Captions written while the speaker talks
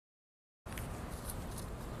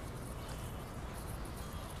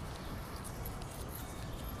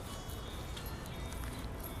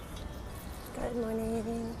Good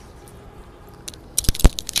morning.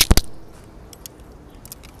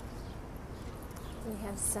 We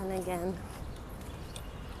have sun again.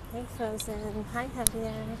 Hey Frozen. Hi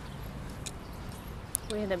Javier.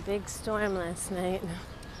 We had a big storm last night.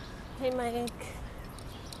 Hey Mike.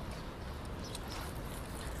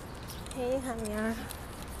 Hey Javier.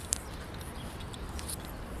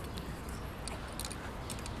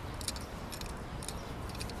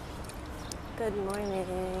 Good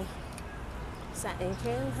morning. Is that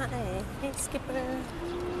Adrian? Hi. Hey Skipper.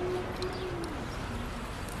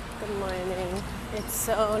 Good morning. It's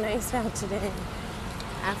so nice out today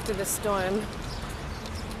after the storm.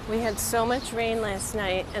 We had so much rain last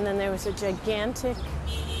night, and then there was a gigantic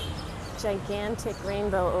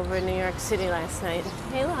rainbow over New York City last night.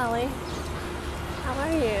 Hey Lolly. How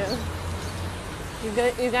are you?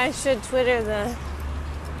 You guys should Twitter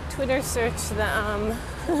search the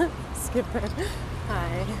Skipper.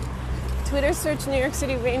 Hi. Twitter search New York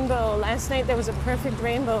City rainbow. Last night there was a perfect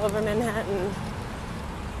rainbow over Manhattan.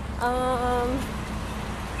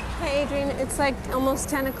 Hey Adrian, it's like almost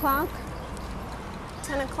 10 o'clock.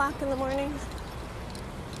 10 o'clock in the morning.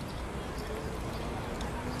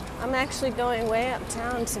 I'm actually going way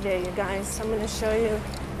uptown today, you guys. I'm going to show you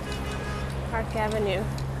Park Avenue.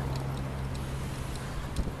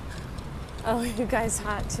 Oh, you guys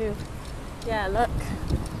hot too. Yeah, look.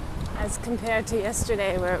 As compared to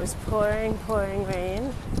yesterday where it was pouring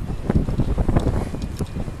rain.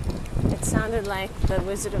 It sounded like the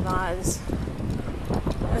Wizard of Oz.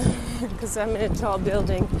 Because I'm in a tall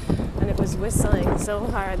building and it was whistling so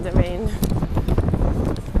hard, the rain.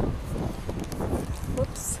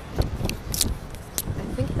 Whoops.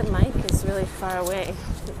 I think the mic is really far away.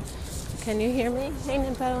 Can you hear me? Hey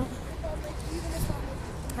Nimbo.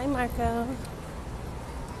 Hi Marco.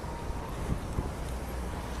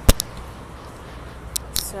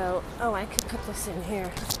 So, I could put this in here.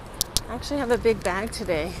 I actually have a big bag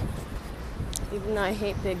today, even though I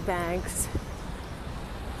hate big bags.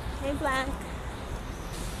 Hey, Black.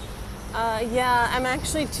 Yeah, I'm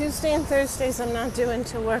actually Tuesday and Thursdays I'm not due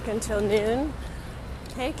into work until noon.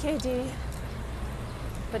 Hey, KD.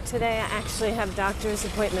 But today I actually have doctor's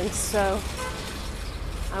appointments, so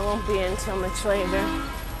I won't be in till much later.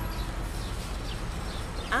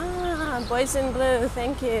 Ah, Boys in Blue,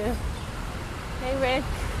 thank you. Hey, Rick.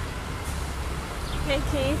 Hey,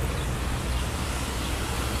 Keith.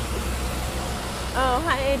 Oh,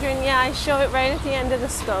 hi, Adrian. Yeah, I show it right at the end of the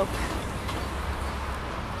scope.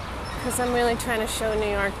 Because I'm really trying to show New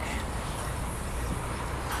York.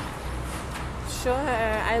 Sure,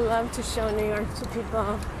 I love to show New York to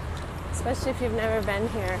people. Especially if you've never been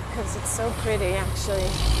here. Because it's so pretty, actually.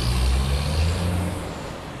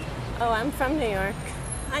 Oh, I'm from New York.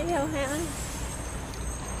 Hi, Johan.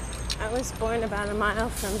 I was born about a mile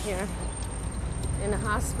from here in a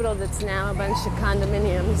hospital that's now a bunch of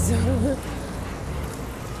condominiums.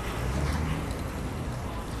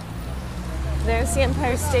 There's the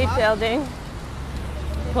Empire State Building.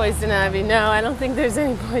 Poison ivy. No, I don't think there's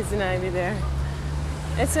any poison ivy there.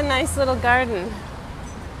 It's a nice little garden.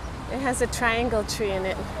 It has a triangle tree in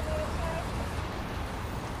it.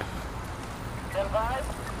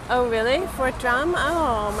 Oh, really? Fort Drum?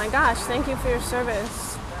 Oh, my gosh. Thank you for your service.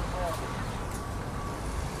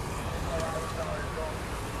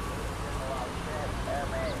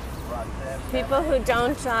 People who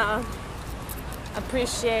don't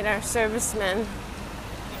appreciate our servicemen.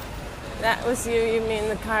 That was you mean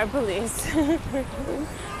the car police.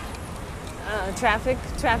 Traffic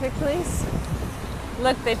police.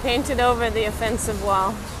 Look, they painted over the offensive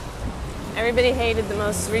wall. Everybody hated the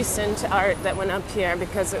most recent art that went up here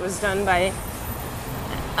because it was done by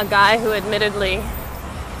a guy who admittedly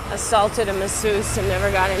assaulted a masseuse and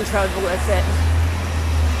never got in trouble with it.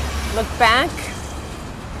 Look back.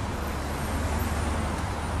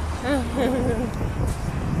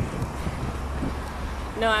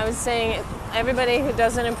 No, I was saying everybody who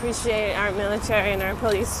doesn't appreciate our military and our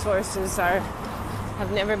police forces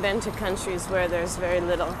have never been to countries where there's very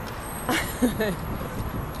little.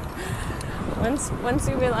 Once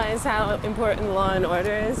you realize how important law and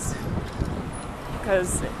order is,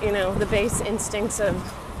 because, the base instincts of,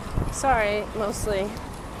 mostly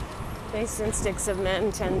base instincts of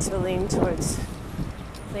men tend to lean towards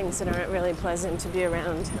things that aren't really pleasant to be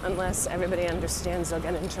around unless everybody understands they'll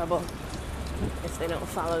get in trouble if they don't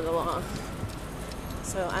follow the law.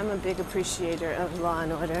 So I'm a big appreciator of law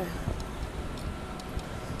and order.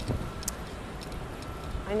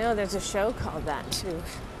 I know there's a show called that too.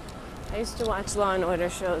 I used to watch Law and Order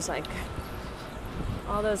shows like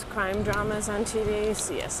all those crime dramas on TV,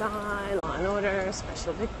 CSI, Law and Order,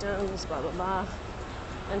 Special Victims, blah, blah, blah.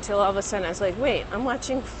 until all of a sudden I was like, wait, I'm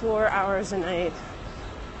watching 4 hours a night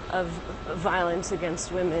of violence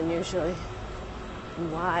against women usually.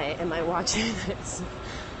 Why am I watching this?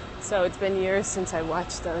 So it's been years since I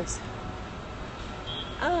watched those.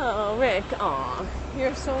 Oh, Rick, aw,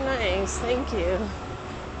 you're so nice. Thank you.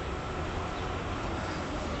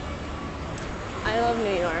 I love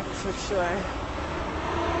New York for sure.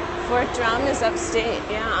 Fort Drum is upstate,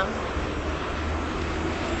 yeah.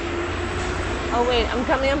 Oh wait, I'm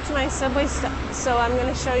coming up to my subway stop, so I'm going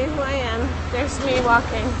to show you who I am. There's me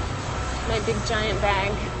walking my big giant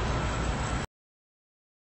bag.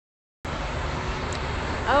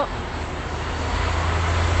 Oh.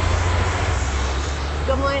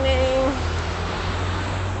 Good morning.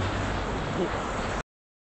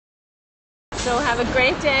 So have a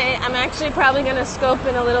great day. I'm actually probably going to scope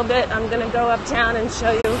in a little bit. I'm going to go uptown and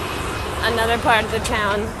show you another part of the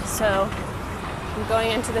town. So I'm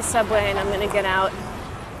going into the subway and I'm going to get out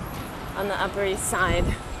on the Upper East Side.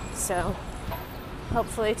 So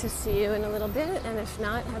hopefully to see you in a little bit. And if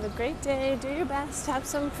not, have a great day. Do your best. Have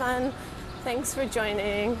some fun. Thanks for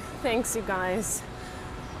joining. Thanks, you guys.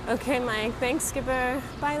 Okay, Mike. Thanks, Skipper.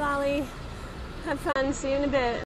 Bye, Lolly. Have fun. See you in a bit.